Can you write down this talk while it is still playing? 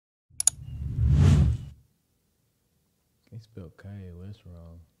spelled Kanye West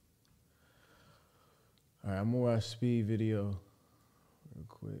wrong. All right, I'm gonna watch speed video real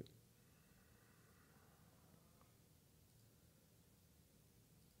quick.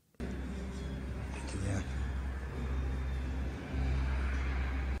 Thank you, man.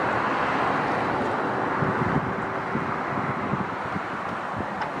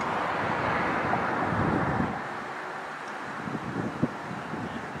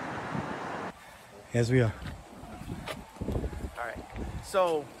 Yes, we are. All right.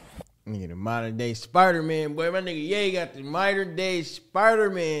 So, Nigga, the modern day Spider-Man, boy. My nigga Ye got the modern day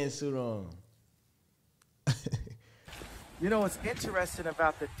Spider-Man suit on. you know what's interesting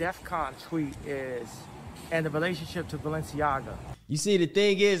about the DEF CON tweet is, and the relationship to Balenciaga. You see, the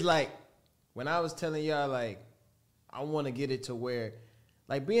thing is, like, when I was telling y'all, like, I want to get it to where,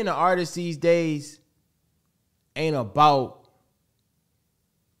 like, being an artist these days ain't about,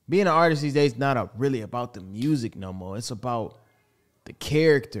 being an artist these days not really about the music no more. It's about the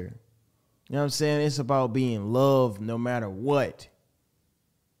character. You know what I'm saying? It's about being loved no matter what.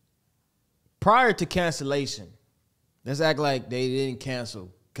 Prior to cancellation, let's act like they didn't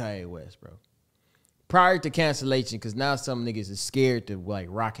cancel Kanye West, bro. Prior to cancellation, because now some niggas is scared to like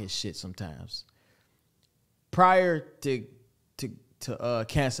rock his shit sometimes. Prior to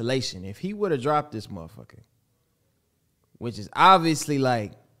cancellation, if he would have dropped this motherfucker, which is obviously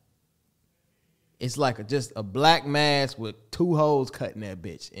like, it's like just a black mask with two holes cut in that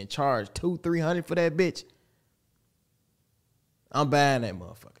bitch and charge $200-300 for that bitch, I'm buying that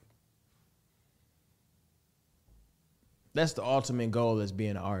motherfucker. That's the ultimate goal as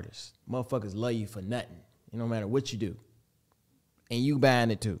being an artist. Motherfuckers love you for nothing. It no matter what you do. And you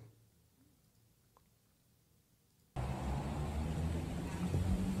buying it too.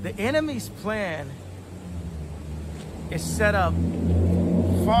 The enemy's plan is set up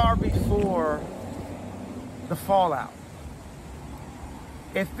far before the fallout.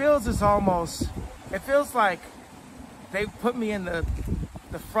 It feels like they put me in the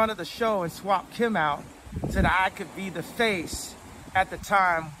front of the show and swapped Kim out so that I could be the face at the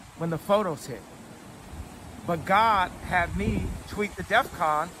time when the photos hit. But God had me tweet the DEF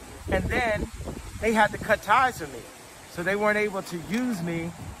CON, and then they had to cut ties with me. So they weren't able to use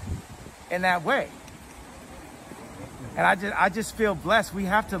me in that way. And I just feel blessed. We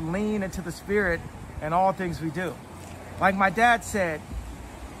have to lean into the Spirit in all things we do. Like my dad said,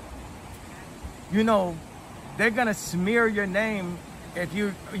 you know, they're gonna smear your name if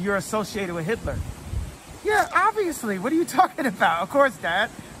you're associated with Hitler. Yeah, obviously. What are you talking about? Of course,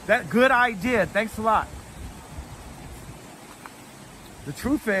 Dad. That good idea. Thanks a lot. The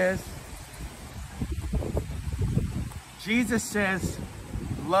truth is, Jesus says,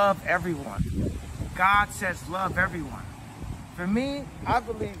 love everyone. God says, love everyone. For me, I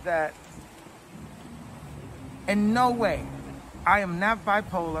believe that in no way, I am not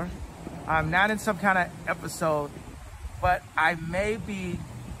bipolar. I'm not in some kind of episode, but I may be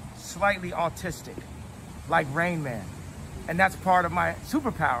slightly autistic, like Rain Man. And that's part of my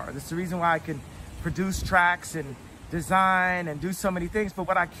superpower. That's the reason why I can produce tracks and design and do so many things. But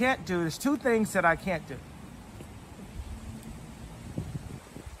what I can't do, there's two things that I can't do.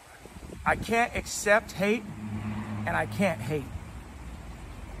 I can't accept hate, and I can't hate.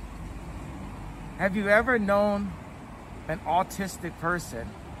 Have you ever known an autistic person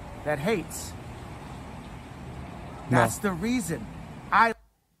that hates? That's the reason.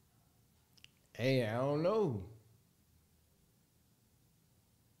 Hey, I don't know.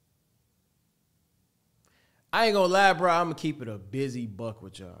 I ain't gonna lie, bro. I'm gonna keep it a busy buck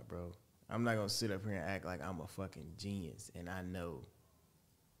with y'all, bro. I'm not gonna sit up here and act like I'm a fucking genius and I know.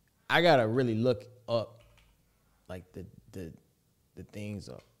 I gotta really look up like the things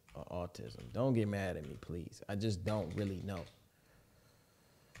of autism. Don't get mad at me, please. I just don't really know.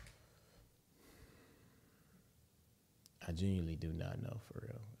 I genuinely do not know for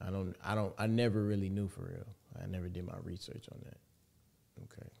real. I never really knew for real. I never did my research on that.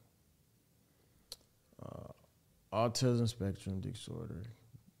 Okay. Autism spectrum disorder,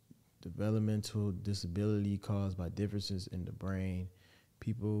 developmental disability caused by differences in the brain.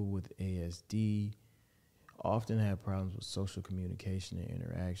 People with ASD often have problems with social communication and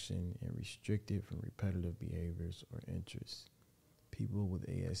interaction and restricted from repetitive behaviors or interests. People with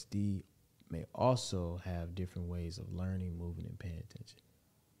ASD may also have different ways of learning, moving, and paying attention.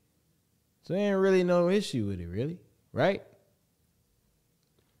 So there ain't really no issue with it, really, right?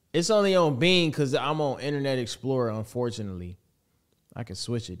 It's only on Bing because I'm on Internet Explorer, unfortunately. I can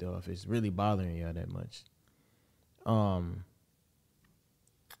switch it, though, if it's really bothering y'all that much.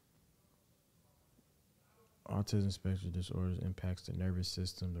 Autism spectrum disorders impacts the nervous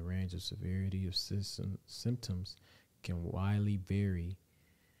system. The range of severity of symptoms can widely vary.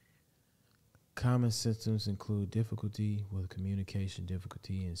 Common symptoms include difficulty with communication,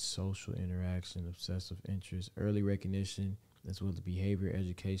 difficulty in social interaction, obsessive interest, early recognition, as well as behavior,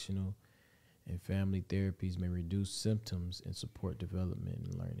 educational, and family therapies may reduce symptoms and support development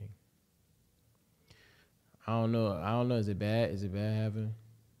and learning. I don't know. Is it bad? Is it bad having?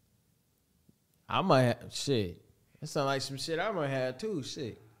 I might have, shit. That sounds like some shit I might have too.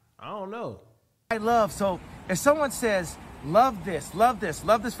 Shit. I don't know. I love, so if someone says, love this, love this,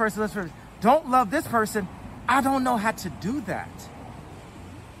 love this person, don't love this person, I don't know how to do that.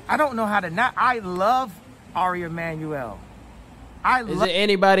 I don't know how to not. I love Ari Emanuel. Is there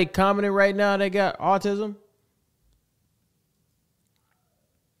anybody commenting right now that got autism?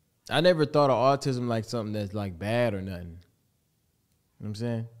 I never thought of autism like something that's like bad or nothing. You know what I'm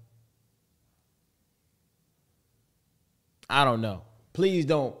saying? I don't know. Please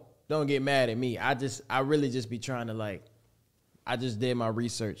don't get mad at me. I really just be trying to like, I just did my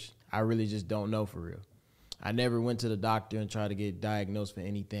research. I really just don't know for real. I never went to the doctor and tried to get diagnosed for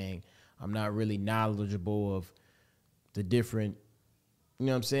anything. I'm not really knowledgeable of the different, you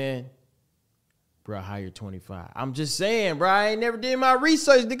know what I'm saying? Bro, hire 25. I'm just saying, bro, I ain't never did my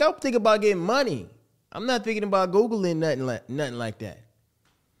research. Nigga, I'm thinking about getting money. I'm not thinking about Googling nothing like that.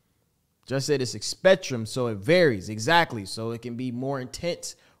 Just said it's a spectrum, so it varies. Exactly. So it can be more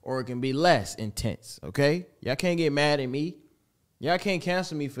intense or it can be less intense, okay? Y'all can't get mad at me. Y'all can't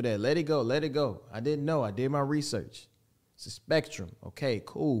cancel me for that. Let it go. Let it go. I didn't know. I did my research. It's a spectrum. Okay,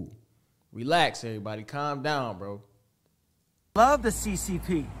 cool. Relax, everybody. Calm down, bro. Love the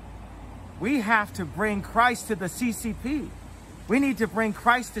CCP. We have to bring Christ to the CCP. We need to bring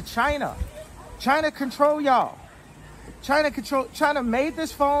Christ to China. China control y'all. China made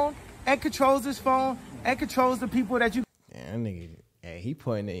this phone and controls this phone and controls the people that you. Yeah, that nigga, hey, he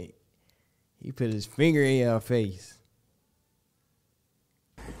put his finger in your face.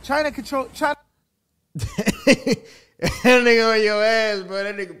 China. That nigga on your ass, bro.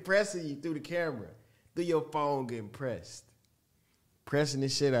 That nigga pressing you through the camera. Through your phone getting pressed. Pressing the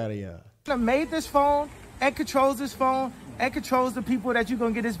shit out of y'all. China made this phone and controls this phone and controls the people that you're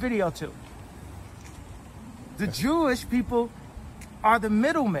going to get this video to. The Jewish people are the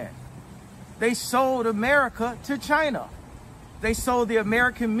middlemen. They sold America to China. They sold the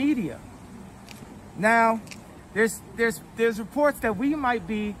American media. Now, there's reports that we might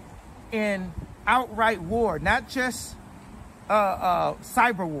be in outright war, not just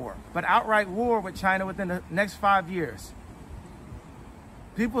cyber war, but outright war with China within the next 5 years.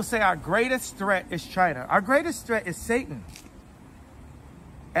 People say our greatest threat is China. Our greatest threat is Satan.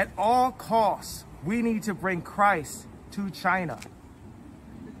 At all costs, we need to bring Christ to China.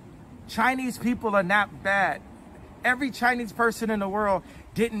 Chinese people are not bad. Every Chinese person in the world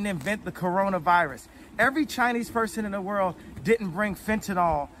didn't invent the coronavirus. Every Chinese person in the world didn't bring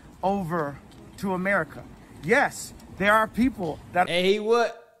fentanyl over to America. Yes, there are people that... And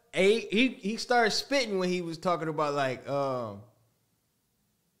he started spitting when he was talking about like...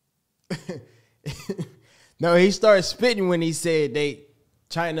 No, he started spitting when he said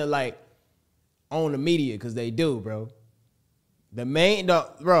China like own the media, because they do, bro.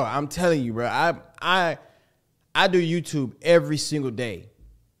 Bro, I'm telling you, bro. I do YouTube every single day.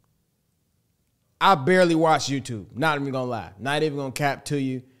 I barely watch YouTube. Not even gonna lie. Not even gonna cap to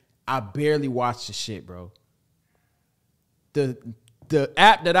you. I barely watch the shit, bro. The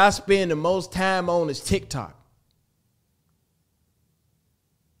app that I spend the most time on is TikTok.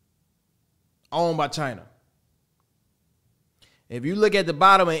 Owned by China. If you look at the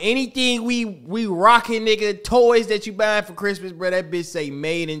bottom of anything we rocking, nigga, toys that you buying for Christmas, bro, that bitch say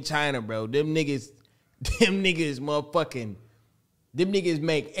made in China, bro. Them niggas motherfucking, them niggas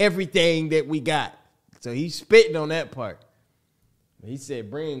make everything that we got. So he's spitting on that part. He said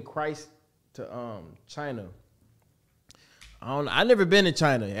bring Christ to China. I never been to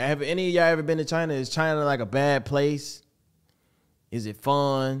China. Have any of y'all ever been to China? Is China like a bad place? Is it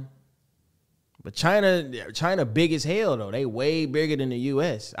fun? But China big as hell, though. They way bigger than the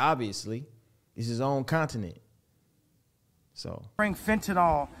U.S., obviously. It's his own continent. So bring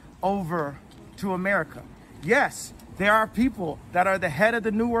fentanyl over to America. Yes, there are people that are the head of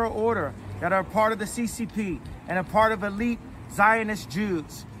the New World Order, that are part of the CCP and a part of elite Zionist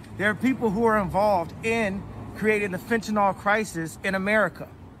Jews. There are people who are involved in creating the fentanyl crisis in America.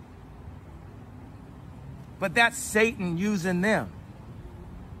 But that's Satan using them.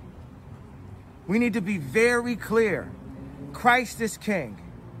 We need to be very clear. Christ is king.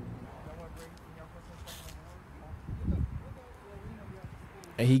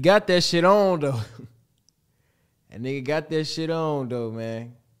 And he got that shit on, though. And nigga got that shit on, though,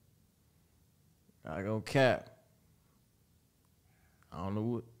 man. I gonna cap. I don't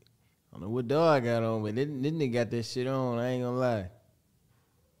know what dog I got on, but this nigga got that shit on. I ain't gonna lie.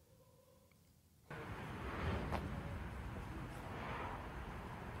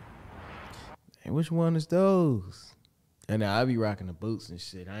 And which one is those? And now I be rocking the boots and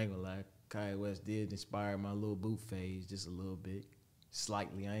shit. I ain't gonna lie. Kanye West did inspire my little boot phase just a little bit.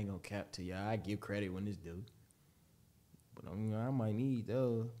 Slightly. I ain't gonna cap to y'all. I give credit when it's due. But I might need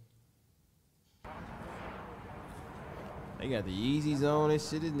those. They got the Yeezys on and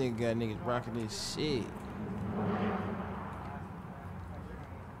shit. This nigga got niggas rocking this shit.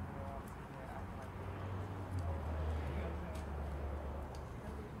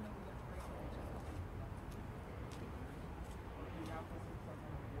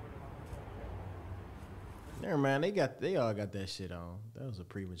 Never mind, they all got that shit on. That was a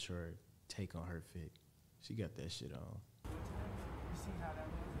premature take on her fit. She got that shit on.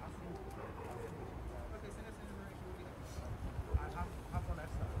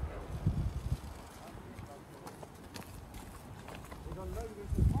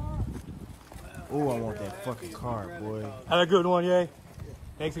 Oh, I want that fucking car, boy. Have a good one, yay.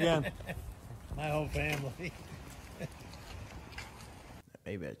 Thanks again. My whole family. That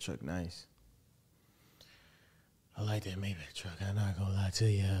Maybach truck, nice. I like that Maybach truck. I'm not gonna lie to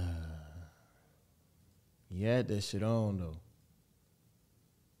ya. You had that shit on though.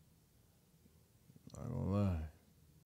 I don't lie.